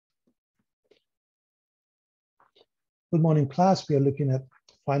Good morning, class. We are looking at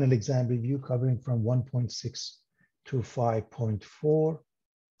final exam review covering from 1.6 to 5.4.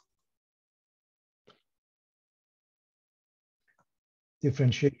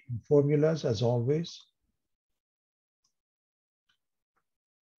 Differentiation formulas, as always.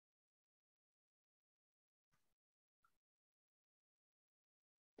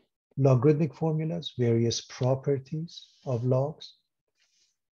 Logarithmic formulas, various properties of logs,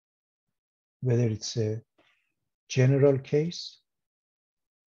 whether it's a general case,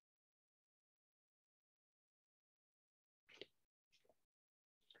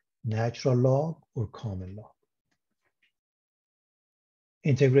 natural log, or common log.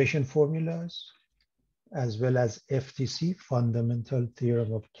 Integration formulas, as well as FTC, fundamental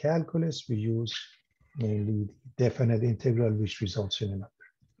theorem of calculus. We use mainly the definite integral, which results in a number.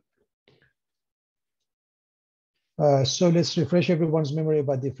 So let's refresh everyone's memory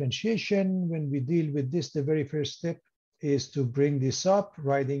about differentiation. When we deal with this, the very first step is to bring this up,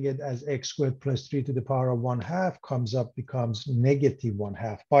 writing it as x squared plus 3 to the power of 1/2 becomes negative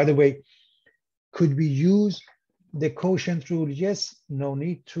 1/2. By the way, could we use the quotient rule? Yes, no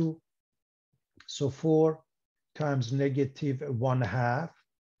need to. So 4 times negative 1/2,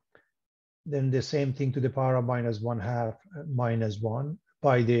 then the same thing to the power of minus 1/2 minus 1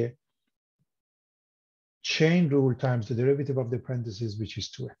 by the chain rule times the derivative of the parentheses, which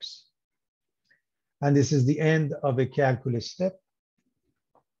is 2x. And this is the end of a calculus step.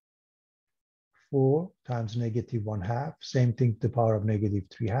 4 times negative 1/2, same thing to the power of negative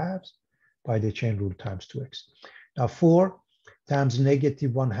 3/2 by the chain rule times 2x. Now 4 times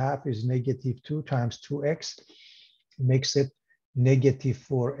negative 1/2 is negative 2 times 2x, makes it negative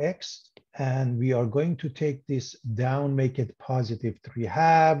 4x. And we are going to take this down, make it positive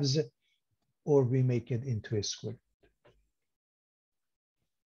 3/2, or we make it into a square.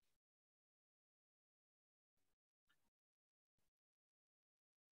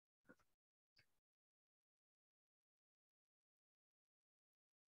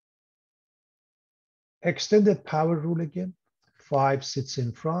 Extended power rule again. 5 sits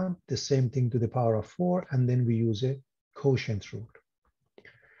in front, the same thing to the power of 4, and then we use a quotient rule.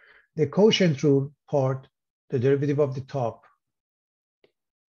 The quotient rule part, the derivative of the top,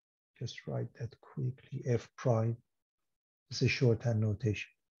 just write that quickly, f prime, this is shorthand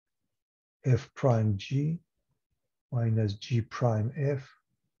notation, f prime g minus g prime f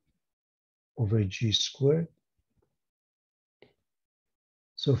over g squared.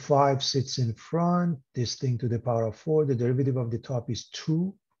 So 5 sits in front, this thing to the power of 4, the derivative of the top is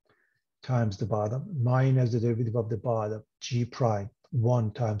 2 times the bottom, minus the derivative of the bottom, g prime,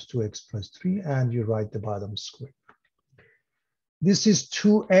 1 times 2x plus 3, and you write the bottom square. This is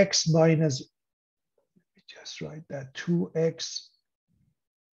 2x minus, let me just write that, 2x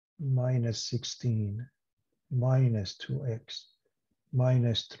minus 16 minus 2x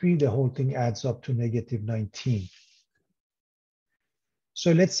minus 3, the whole thing adds up to negative 19.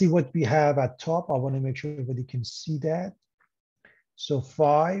 So let's see what we have at top. I want to make sure everybody can see that. So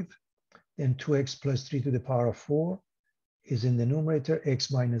 5, then 2x plus 3 to the power of 4 is in the numerator, x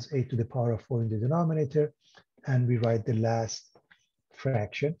minus 8 to the power of 4 in the denominator, and we write the last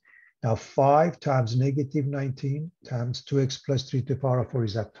fraction. Now 5 times negative 19 times 2x plus 3 to the power of 4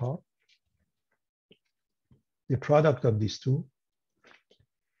 is at top. The product of these two,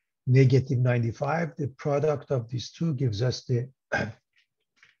 negative 95, the product of these two gives us the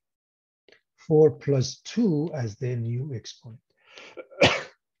 4 plus 2 as the new exponent.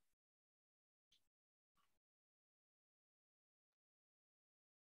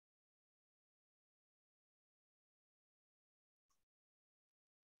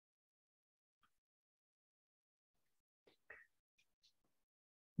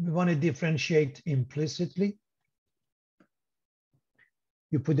 We want to differentiate implicitly.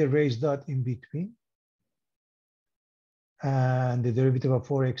 You put a raised dot in between. And the derivative of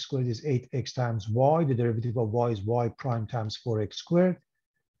 4x squared is 8x times y. The derivative of y is y prime times 4x squared.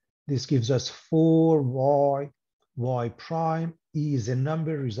 This gives us 4y, y prime. E is a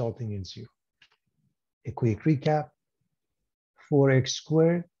number resulting in 0. A quick recap. 4x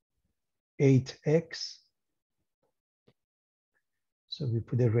squared, 8x. So we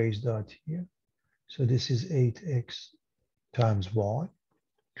put a raised dot here. So this is 8x times y.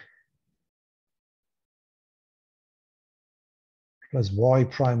 Plus y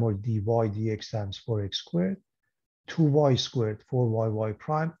prime or dy dx times 4x squared, 2y squared, 4y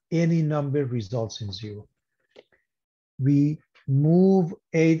prime, any number results in 0. We move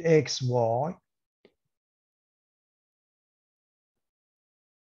 8xy,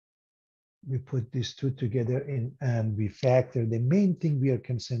 we put these two together in and we factor. The main thing we are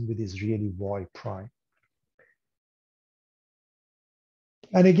concerned with is really y prime.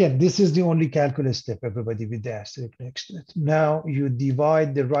 And again, this is the only calculus step, everybody, with the asterisk next to it. Now you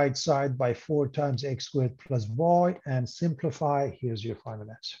divide the right side by 4 times x squared plus y and simplify. Here's your final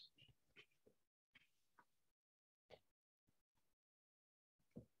answer.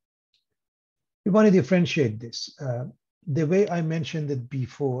 We want to differentiate this. The way I mentioned it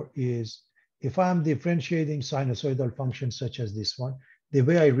before is if I'm differentiating sinusoidal functions such as this one, the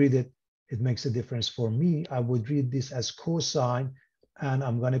way I read it, it makes a difference for me. I would read this as cosine, and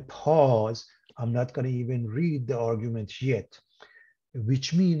I'm going to pause. I'm not going to even read the argument yet,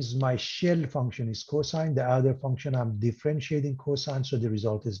 which means my shell function is cosine. The other function, I'm differentiating cosine, so the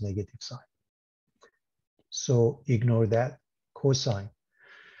result is negative sign. So ignore that. Cosine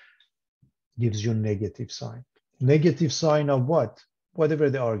gives you negative sign. Negative sign of what? Whatever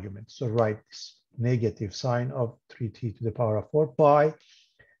the argument. So write this. Negative sign of 3t to the power of 4 by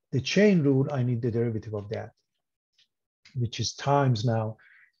the chain rule. I need the derivative of that, which is times now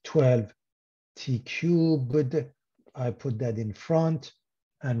 12t cubed. I put that in front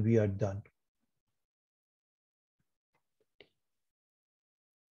and we are done.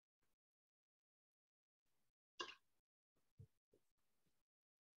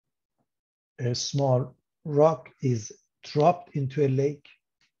 A small rock is dropped into a lake,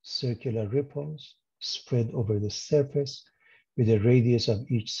 circular ripples spread over the surface with a radius of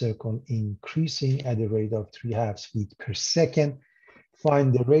each circle increasing at a rate of 3/2 feet per second.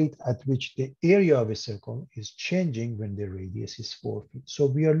 Find the rate at which the area of a circle is changing when the radius is 4 feet. So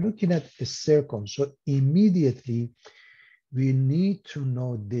we are looking at a circle. So immediately we need to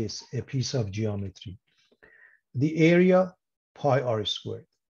know this, a piece of geometry. The area, pi r squared.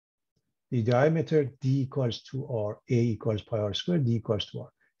 The diameter, d equals to r, a equals pi r squared, d equals to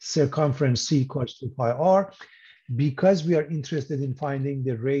r. Circumference, c equals to pi r. Because we are interested in finding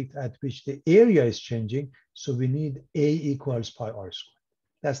the rate at which the area is changing, so we need a equals pi r squared.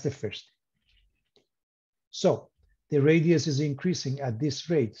 That's the first thing. So the radius is increasing at this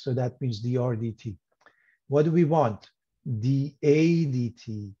rate, so that means dr dt. What do we want? dA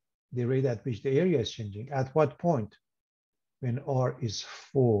dt, the rate at which the area is changing. At what point? When r is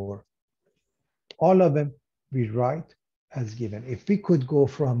 4. All of them we write as given. If we could go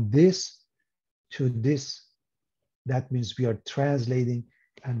from this to this, that means we are translating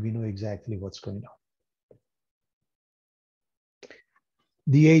and we know exactly what's going on.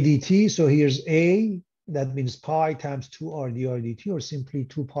 dA dt, so here's A, that means pi times 2r dr dt, or simply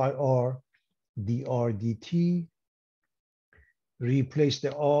 2 pi r dr dt. Replace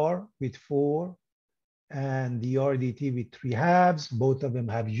the r with 4 and dr dt with 3/2. Both of them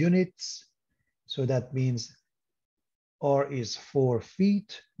have units. So that means r is 4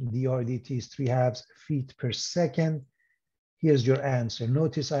 feet, dr dt is 3/2 feet per second. Here's your answer.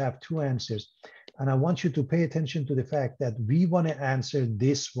 Notice I have two answers. And I want you to pay attention to the fact that we want to answer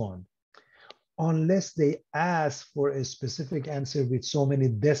this one. Unless they ask for a specific answer with so many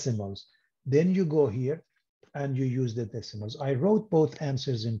decimals, then you go here and you use the decimals. I wrote both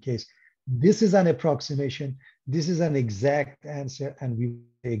answers in case. This is an approximation. This is an exact answer, and we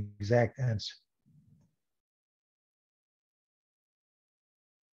exact answer.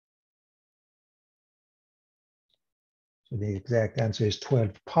 So the exact answer is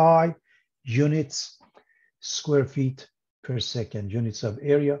 12 pi units square feet per second, units of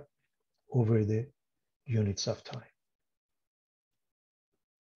area over the units of time.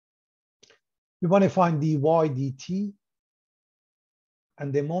 We want to find dy dt.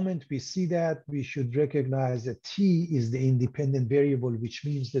 And the moment we see that, we should recognize that t is the independent variable, which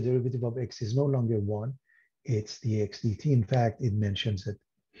means the derivative of x is no longer 1. It's dx dt. In fact, it mentions it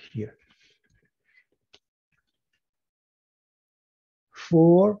here.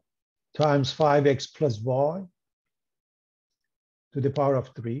 4 times 5x plus y to the power of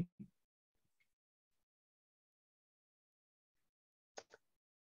 3.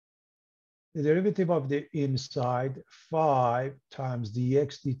 The derivative of the inside, 5 times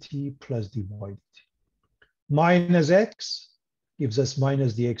dx dt plus dy dt. Minus x gives us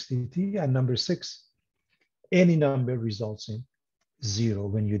minus dx dt, and number 6, any number results in 0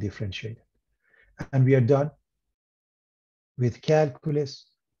 when you differentiate it. And we are done. With calculus,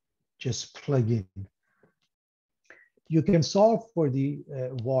 just plug in. You can solve for the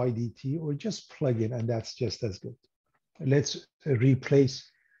y dt or just plug in, and that's just as good. Let's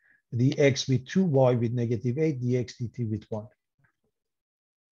replace the x with 2, y with negative 8, dx dt with 1.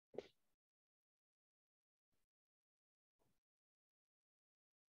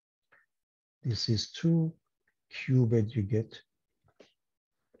 This is 2 cubed, you get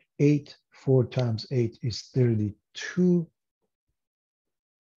 8. 4 times 8 is 32.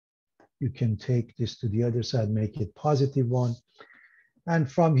 You can take this to the other side, make it positive 1. And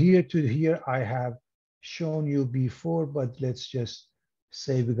from here to here, I have shown you before, but let's just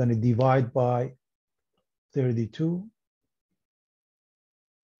say we're going to divide by 32.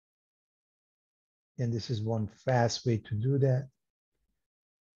 And this is one fast way to do that.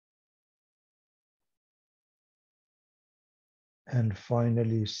 And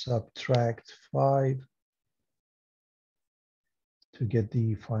finally, subtract 5 to get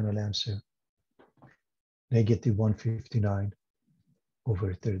the final answer, negative 159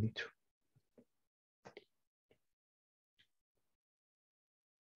 over 32.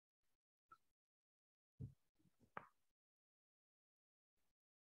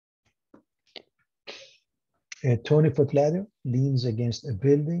 A 20-foot ladder leans against a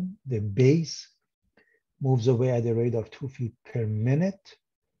building. The base moves away at a rate of 2 feet per minute.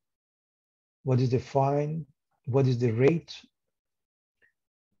 What is the rate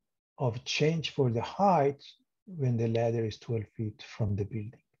of change for the height when the ladder is 12 feet from the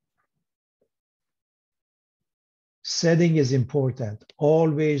building? Setting is important.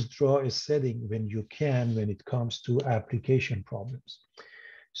 Always draw a setting when you can, when it comes to application problems.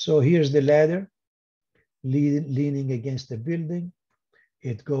 So here's the ladder leaning against the building.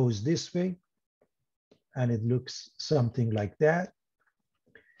 It goes this way, and it looks something like that.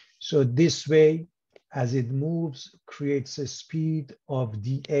 So this way, as it moves, creates a speed of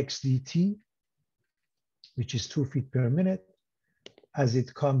dx dt, which is 2 feet per minute. As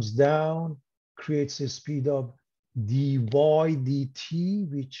it comes down, creates a speed of dy dt,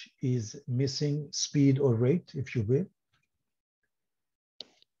 which is missing speed or rate, if you will.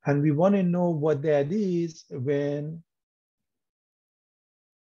 And we want to know what that is when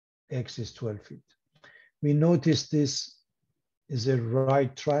x is 12 feet. We notice this is a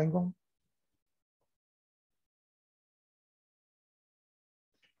right triangle.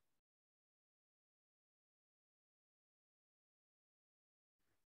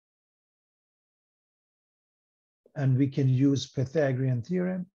 And we can use Pythagorean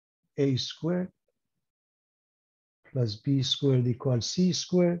theorem, a squared plus b squared equals c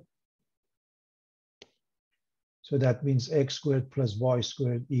squared. So that means x squared plus y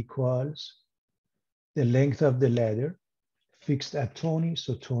squared equals the length of the ladder fixed at 20,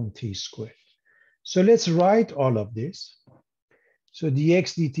 so 20 squared. So let's write all of this. So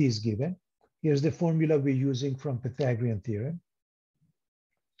dx dt is given. Here's the formula we're using from Pythagorean theorem.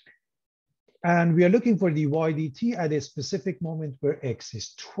 And we are looking for dy dt at a specific moment where x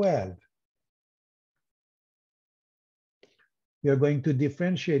is 12. We are going to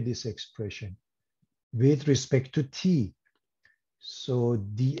differentiate this expression with respect to t. So 2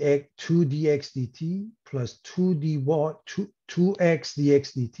 dx dt plus 2x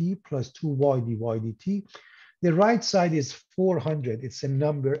dx dt plus 2y dy dt. The right side is 400. It's a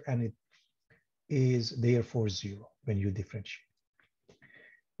number, and it is therefore 0 when you differentiate.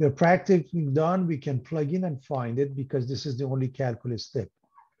 We're practically done. We can plug in and find it because this is the only calculus step.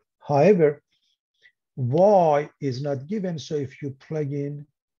 However, y is not given. So if you plug in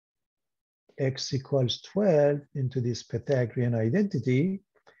x equals 12 into this Pythagorean identity,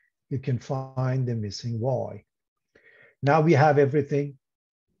 you can find the missing y. Now we have everything,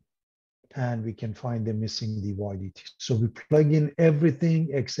 and we can find the missing dy dt. So we plug in everything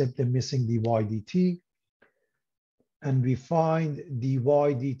except the missing dy dt, and we find dy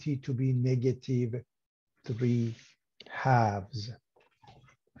dt to be negative 3/2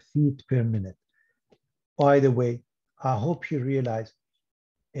 feet per minute. By the way, I hope you realize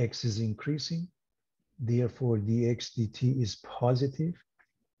x is increasing, therefore dx dt is positive.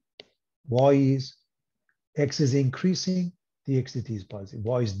 X is increasing, dx dt is positive.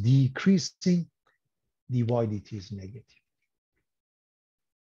 Y is decreasing, dy dt is negative.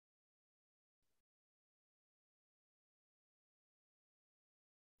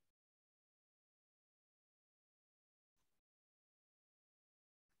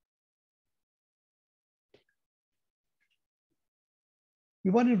 We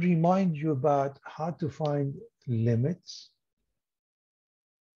want to remind you about how to find limits.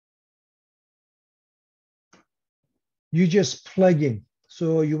 You just plug in.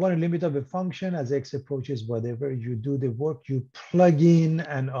 So you want a limit of a function as x approaches whatever. You do the work, you plug in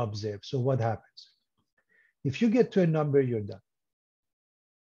and observe. So what happens? If you get to a number, you're done.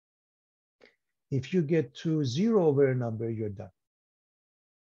 If you get to 0 over a number, you're done.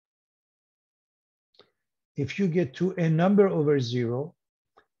 If you get to a number over 0,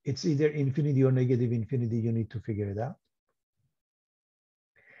 it's either infinity or negative infinity. You need to figure it out.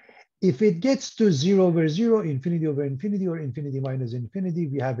 If it gets to 0 over 0, infinity over infinity, or infinity minus infinity,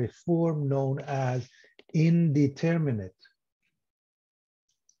 we have a form known as indeterminate.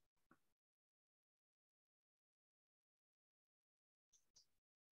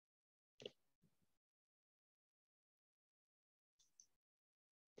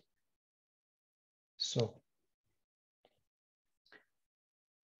 So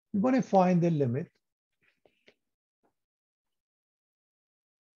we're going to find the limit.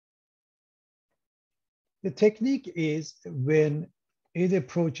 The technique is when it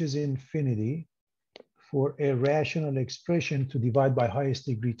approaches infinity for a rational expression to divide by highest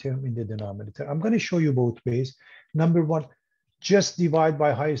degree term in the denominator. I'm going to show you both ways. Number one, just divide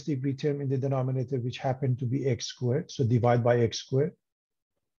by highest degree term in the denominator, which happened to be x squared. So divide by x squared.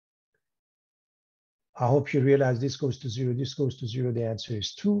 I hope you realize this goes to 0, this goes to 0. The answer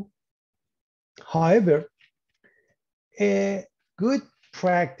is 2. However, a good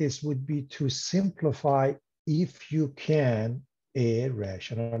practice would be to simplify, if you can, a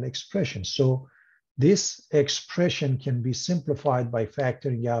rational expression. So this expression can be simplified by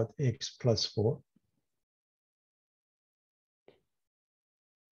factoring out x plus 4.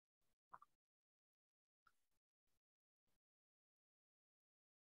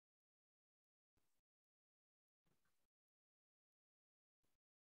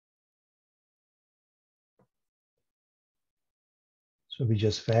 So we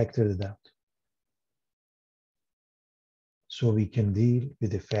just factored it out. So we can deal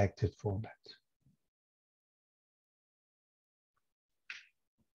with the factored format.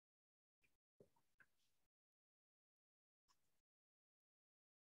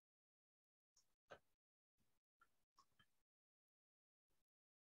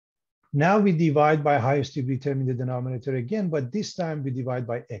 Now we divide by highest degree term in the denominator again, but this time we divide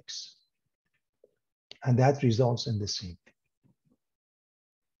by x. And that results in the same thing.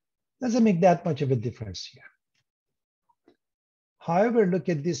 Doesn't make that much of a difference here. However, look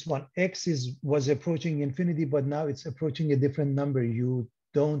at this one. X was approaching infinity, but now it's approaching a different number. You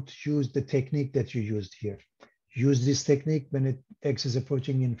don't use the technique that you used here. Use this technique when x is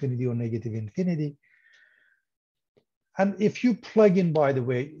approaching infinity or negative infinity. And if you plug in, by the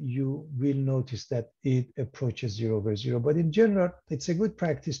way, you will notice that it approaches 0 over 0. But in general, it's a good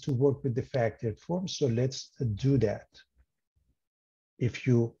practice to work with the factored form. So let's do that. If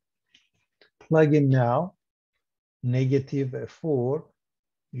you plug in now, negative 4,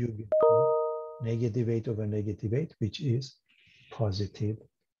 you get negative 8 over negative 8, which is positive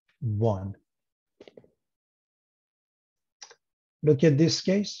 1. Look at this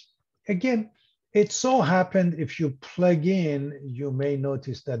case. Again, it so happened if you plug in, you may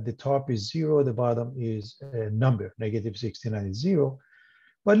notice that the top is 0, the bottom is a number, negative 69 is 0.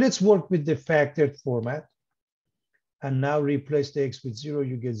 But let's work with the factored format. And now replace the x with 0,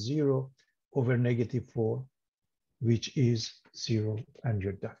 you get 0 over negative 4, which is 0, and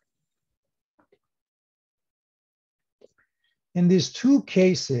you're done. In these two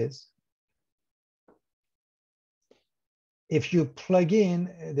cases, if you plug in,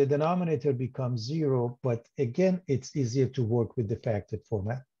 the denominator becomes 0, but again, it's easier to work with the factored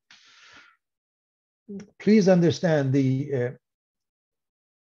format. Please understand the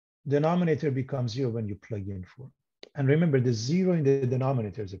denominator becomes 0 when you plug in 4. And remember, the 0 in the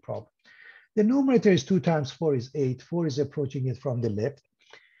denominator is a problem. The numerator is 2 times 4 is 8. 4 is approaching it from the left.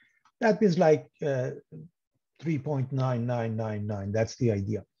 That means like 3.9999. That's the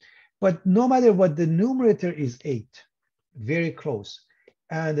idea. But no matter what, the numerator is 8, very close.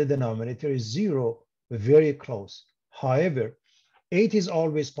 And the denominator is 0, very close. However, 8 is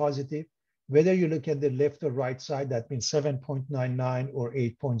always positive. Whether you look at the left or right side, that means 7.99 or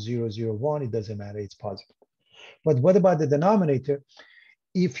 8.001, it doesn't matter, it's positive. But what about the denominator?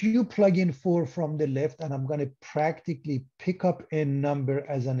 If you plug in 4 from the left, and I'm going to practically pick up a number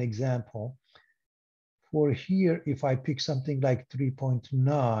as an example. For here, if I pick something like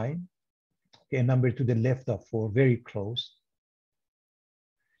 3.9, a number to the left of 4, very close,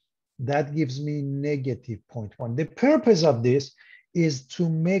 that gives me negative 0.1. The purpose of this is to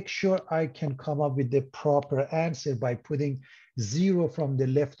make sure I can come up with the proper answer by putting 0 from the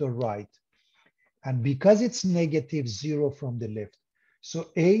left or right. And because it's negative 0 from the left,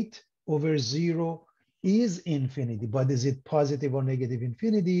 so 8 over 0 is infinity, but is it positive or negative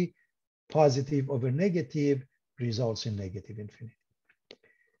infinity? Positive over negative results in negative infinity.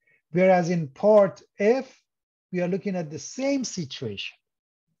 Whereas in part F, we are looking at the same situation.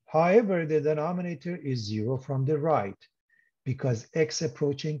 However, the denominator is 0 from the right because x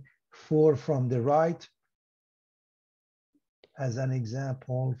approaching 4 from the right. As an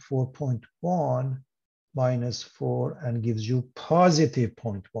example, 4.1 minus 4 and gives you positive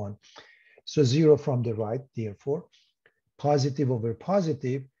 0.1. So 0 from the right, therefore, positive over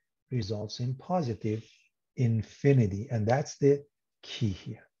positive results in positive infinity. And that's the key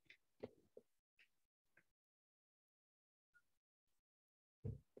here.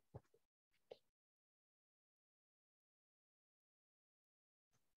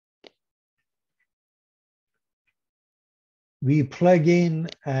 We plug in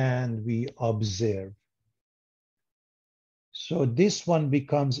and we observe. So this one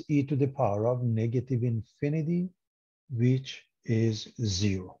becomes e to the power of negative infinity, which is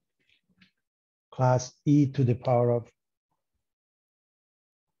 0. Class e to the power of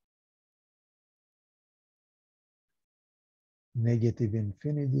negative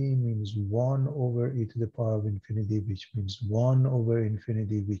infinity means 1 over e to the power of infinity, which means 1 over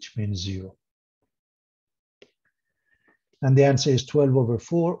infinity, which means 0. And the answer is 12 over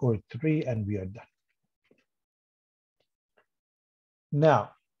 4 or 3, and we are done.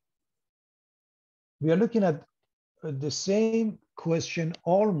 Now, we are looking at the same question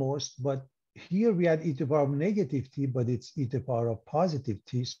almost, but here we had e to the power of negative t, but it's e to the power of positive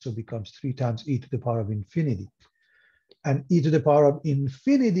t, so it becomes 3 times e to the power of infinity. And e to the power of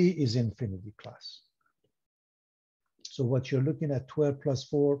infinity is infinity class. So what you're looking at 12 plus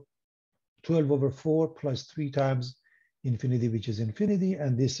 4, 12 over 4 plus 3 times infinity, which is infinity,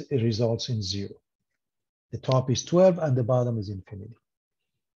 and this results in 0. The top is 12 and the bottom is infinity.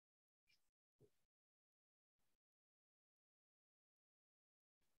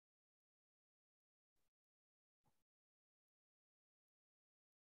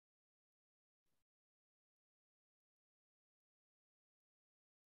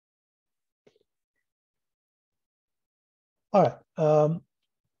 All right.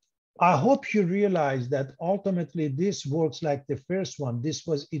 I hope you realize that ultimately this works like the first one. This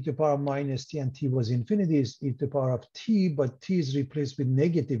was e to the power of minus t and t was infinity, is e to the power of t, but t is replaced with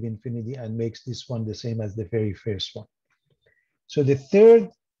negative infinity and makes this one the same as the very first one. So the third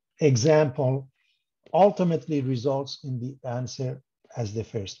example ultimately results in the answer as the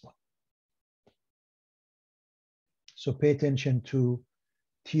first one. So pay attention to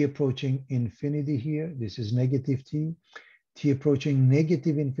t approaching infinity here. This is negative t. T approaching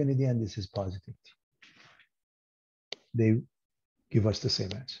negative infinity, and this is positive t. They give us the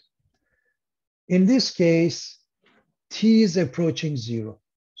same answer. In this case, t is approaching 0,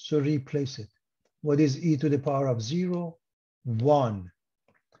 so replace it. What is e to the power of 0? 1.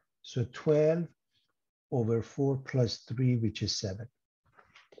 So 12 over 4 plus 3, which is 7.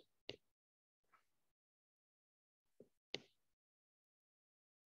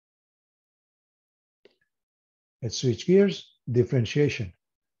 Let's switch gears, differentiation.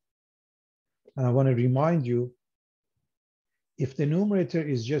 And I want to remind you, if the numerator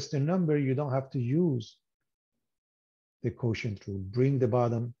is just a number, you don't have to use the quotient rule. Bring the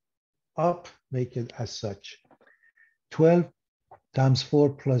bottom up, make it as such. 12 times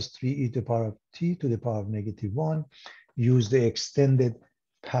 4 plus 3 e to the power of t to the power of negative 1. Use the extended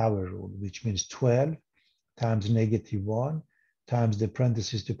power rule, which means 12 times negative 1 times the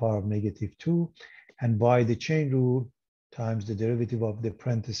parentheses to the power of negative 2. And by the chain rule, times the derivative of the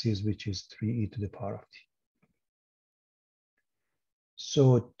parentheses, which is 3e to the power of t.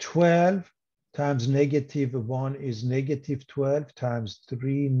 So 12 times negative 1 is negative 12 times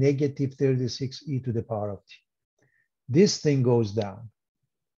 3, negative 36 e to the power of t. This thing goes down.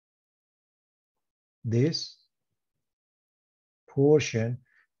 This portion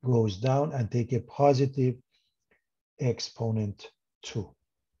goes down and take a positive exponent 2.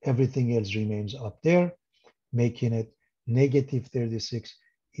 Everything else remains up there, making it negative 36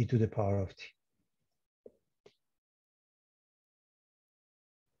 e to the power of t.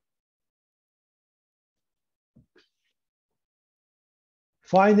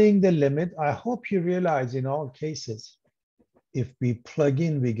 Finding the limit, I hope you realize in all cases, if we plug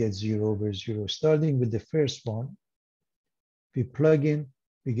in, we get 0 over 0. Starting with the first one, if we plug in,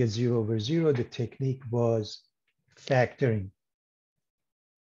 we get 0 over 0. The technique was factoring.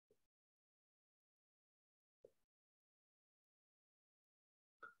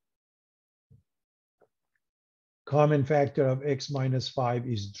 Common factor of x minus 5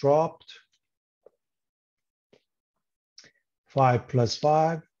 is dropped. 5 plus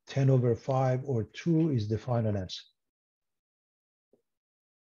 5, 10 over 5, or 2 is the final answer.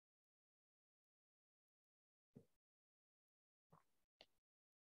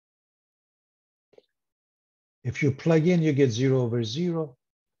 If you plug in, you get 0 over 0.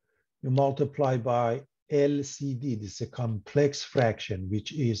 You multiply by LCD. This is a complex fraction,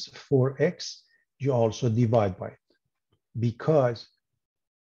 which is 4x. You also divide by it because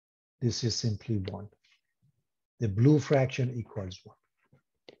this is simply 1. The blue fraction equals 1.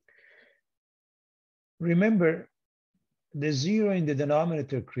 Remember, the 0 in the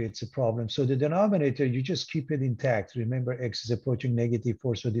denominator creates a problem. So the denominator, you just keep it intact. Remember, x is approaching negative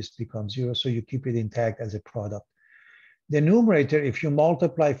 4, so this becomes 0. So you keep it intact as a product. The numerator, if you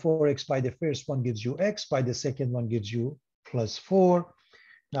multiply 4x by the first one, gives you x. By the second one, gives you plus 4.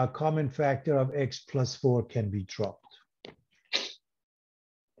 Now, common factor of x plus 4 can be dropped.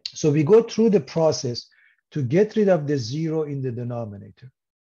 So we go through the process to get rid of the 0 in the denominator.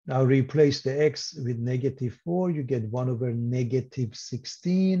 Now replace the x with -4, you get 1 over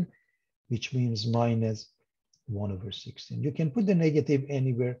 -16, which means minus 1 over 16. You can put the negative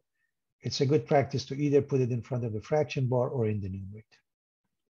anywhere. It's a good practice to either put it in front of a fraction bar or in the numerator.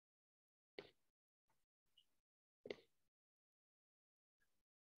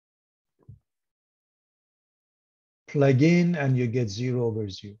 Plug in and you get 0 over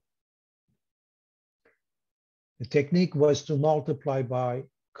 0. The technique was to multiply by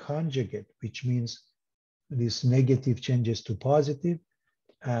conjugate, which means this negative changes to positive,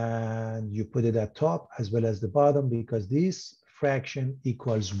 and you put it at top as well as the bottom because this fraction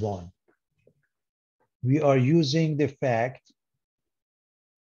equals 1. We are using the fact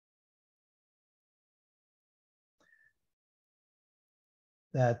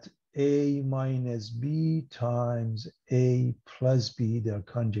that a minus b times a plus b, they are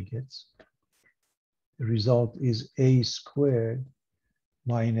conjugates. The result is a squared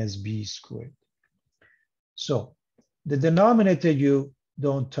minus b squared. So the denominator, you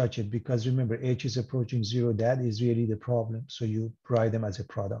don't touch it because remember, h is approaching 0. That is really the problem. So you write them as a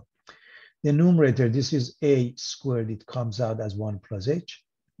product. The numerator, this is a squared. It comes out as 1 plus h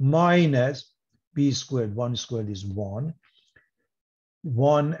minus b squared. 1 squared is 1.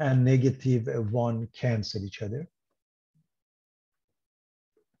 1 and negative 1 cancel each other.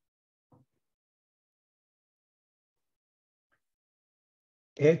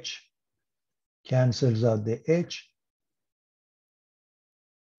 H cancels out the h,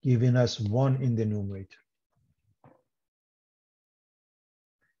 giving us 1 in the numerator.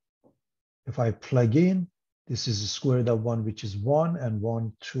 If I plug in, this is the square root of 1, which is 1, and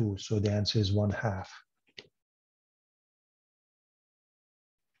 1, 2. So the answer is 1/2.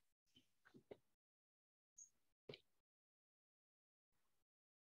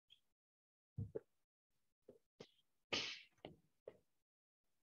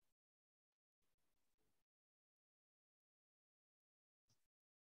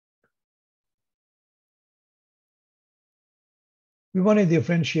 We want to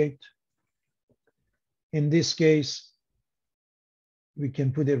differentiate. In this case, we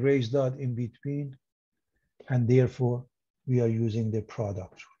can put a raised dot in between, and therefore we are using the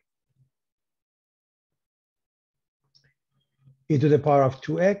product rule. E to the power of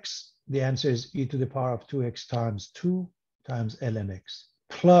 2x, the answer is e to the power of 2x times 2 times ln x,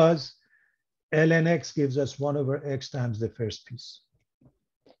 plus ln x gives us 1 over x times the first piece.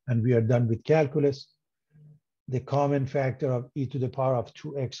 And we are done with calculus. The common factor of e to the power of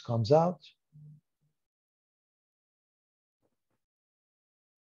 2x comes out.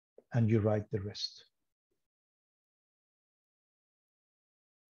 And you write the rest.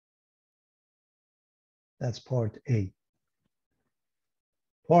 That's part A.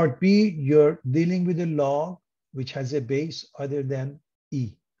 Part B, you're dealing with a log which has a base other than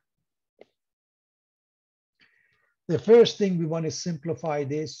e. The first thing, we want to simplify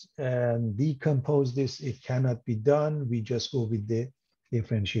this and decompose this. It cannot be done. We just go with the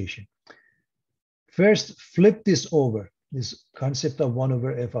differentiation. First, flip this over, this concept of 1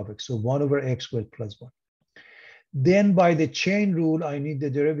 over f of x. So 1 over x squared plus 1. Then by the chain rule, I need the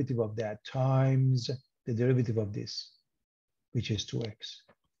derivative of that times the derivative of this, which is 2x.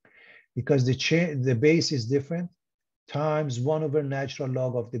 Because the base is different, times 1 over natural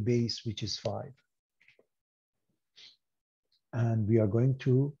log of the base, which is 5. And we are going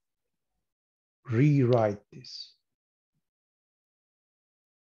to rewrite this.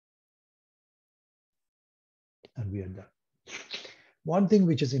 And we are done. One thing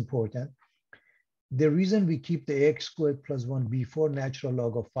which is important, the reason we keep the x squared plus 1 before natural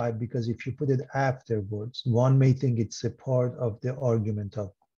log of 5, because if you put it afterwards, one may think it's a part of the argument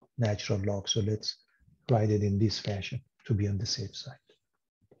of natural log. So let's write it in this fashion to be on the safe side.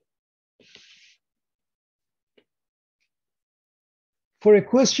 For a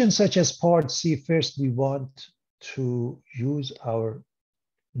question such as part C, first we want to use our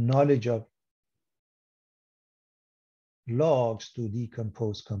knowledge of logs to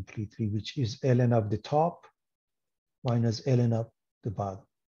decompose completely, which is ln of the top minus ln of the bottom.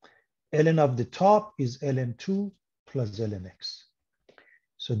 Ln of the top is ln2 plus ln x.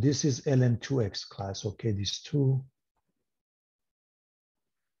 So this is ln2x class. Okay, these two.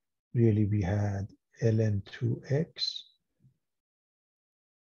 Really, we had ln2x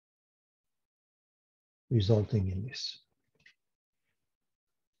resulting in this.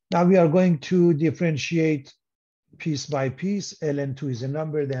 Now we are going to differentiate piece by piece. ln2 is a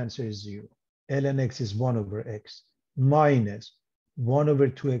number, the answer is 0. ln x is 1 over x minus 1 over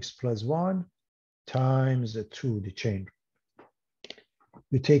 2x plus 1 times the 2, the chain.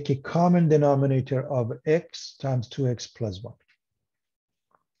 You take a common denominator of x times 2x plus 1.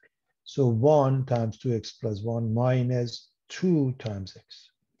 So 1 times 2x plus 1 minus 2 times x.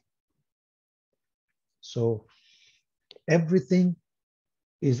 So everything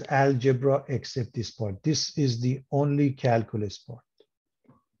is algebra except this part. This is the only calculus part.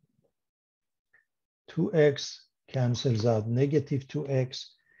 2x cancels out negative 2x.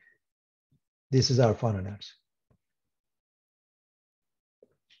 This is our final answer.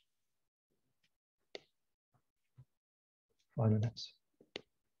 Final answer.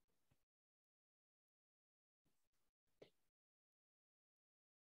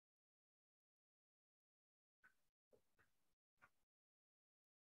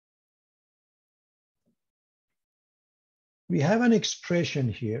 We have an expression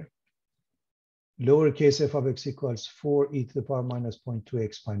here, lowercase f of x equals 4e to the power minus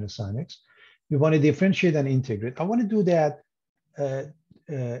 0.2x minus sine x. We want to differentiate and integrate. I want to do that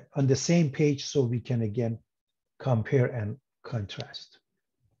on the same page so we can again compare and contrast.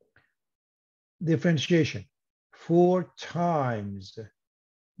 Differentiation, 4 times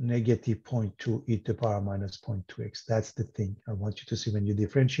negative 0.2 e to the power minus 0.2x. That's the thing I want you to see when you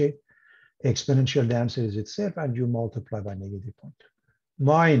differentiate. Exponential, the answer is itself, and you multiply by negative 0.2.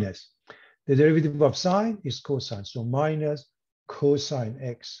 Minus, the derivative of sine is cosine, so minus cosine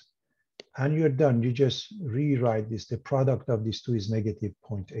x. And you're done. You just rewrite this. The product of these two is negative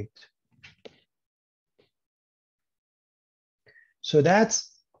 0.8. So that's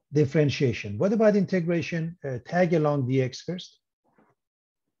differentiation. What about integration? Tag along dx first.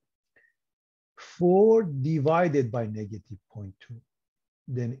 4 divided by negative 0.2,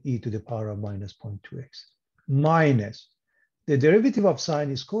 then e to the power of minus 0.2x, minus the derivative of sine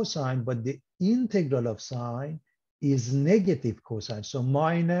is cosine, but the integral of sine is negative cosine. So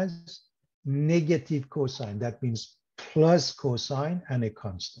minus negative cosine, that means plus cosine and a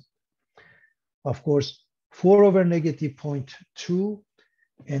constant. Of course, 4 over negative 0.2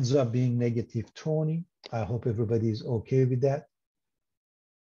 ends up being negative 20. I hope everybody is okay with that.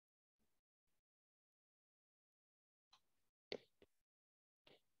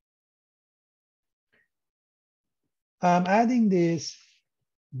 I'm adding this.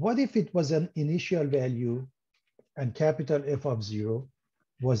 What if it was an initial value and capital F of 0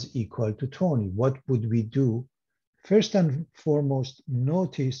 was equal to 20? What would we do? First and foremost,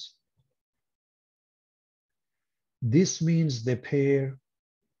 notice this means the pair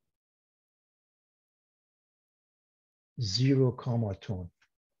 0, 20.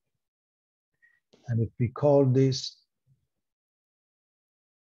 And if we call this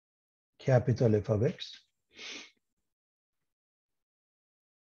capital F of x,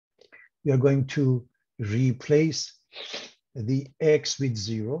 we are going to replace the x with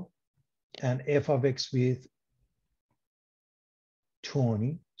 0 and f of x with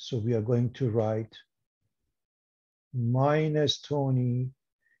 20. So we are going to write minus 20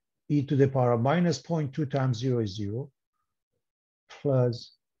 e to the power of minus 0.2 times 0 is 0,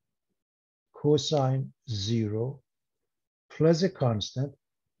 plus cosine 0 plus a constant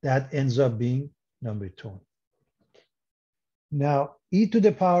that ends up being number 20. Now, e to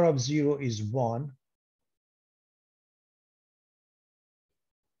the power of 0 is 1.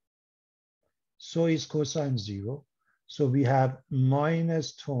 So is cosine 0. So we have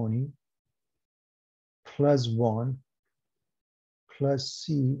minus 20 plus 1 plus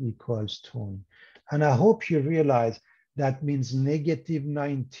c equals 20. And I hope you realize that means negative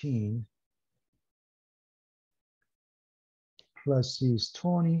 19 plus c is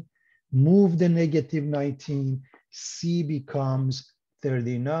 20. Move the negative 19, c becomes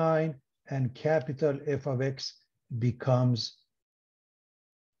 39, and capital F of x becomes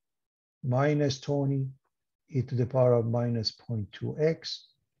minus 20 e to the power of minus 0.2x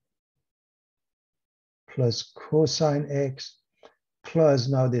plus cosine x plus,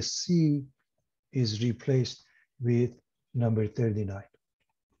 now the c is replaced with number 39.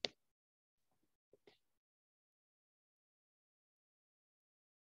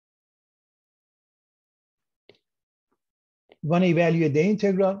 Want to evaluate the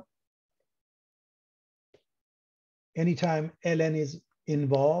integral. Anytime ln is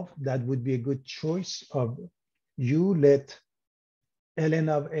involved, that would be a good choice of u. Let ln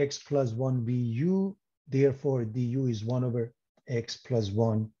of x plus 1 be u. Therefore, du is 1 over x plus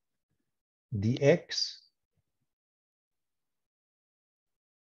 1 dx.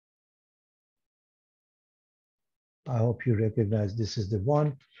 I hope you recognize this is the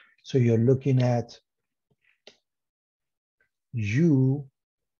one. So you're looking at u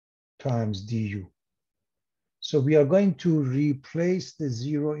times du. So we are going to replace the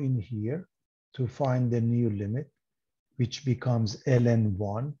 0 in here to find the new limit. which becomes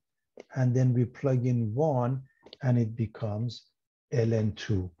ln1. And then we plug in 1, and it becomes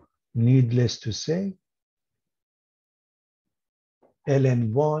ln2. Needless to say,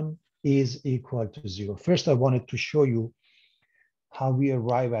 ln1 is equal to 0. First, I wanted to show you how we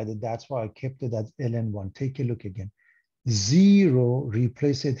arrive at it. That's why I kept it as ln1. Take a look again. 0,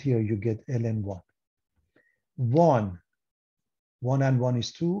 replace it here, you get ln1. 1 and 1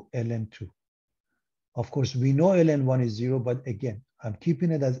 is 2, ln2. Of course, we know ln1 is 0, but again, I'm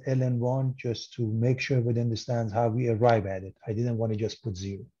keeping it as ln1 just to make sure everybody understands how we arrive at it. I didn't want to just put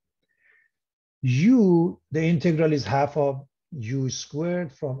 0. U, the integral is half of u squared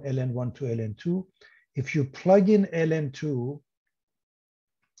from ln1 to ln2. If you plug in ln2,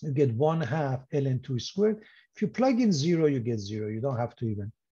 you get 1/2 ln2 squared. If you plug in 0, you get 0. You don't have to even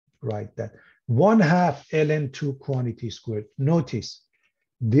write that. 1/2 ln2 quantity squared. Notice,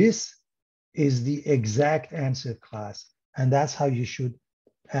 this is the exact answer, class, and that's how you should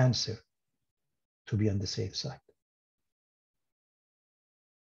answer to be on the safe side.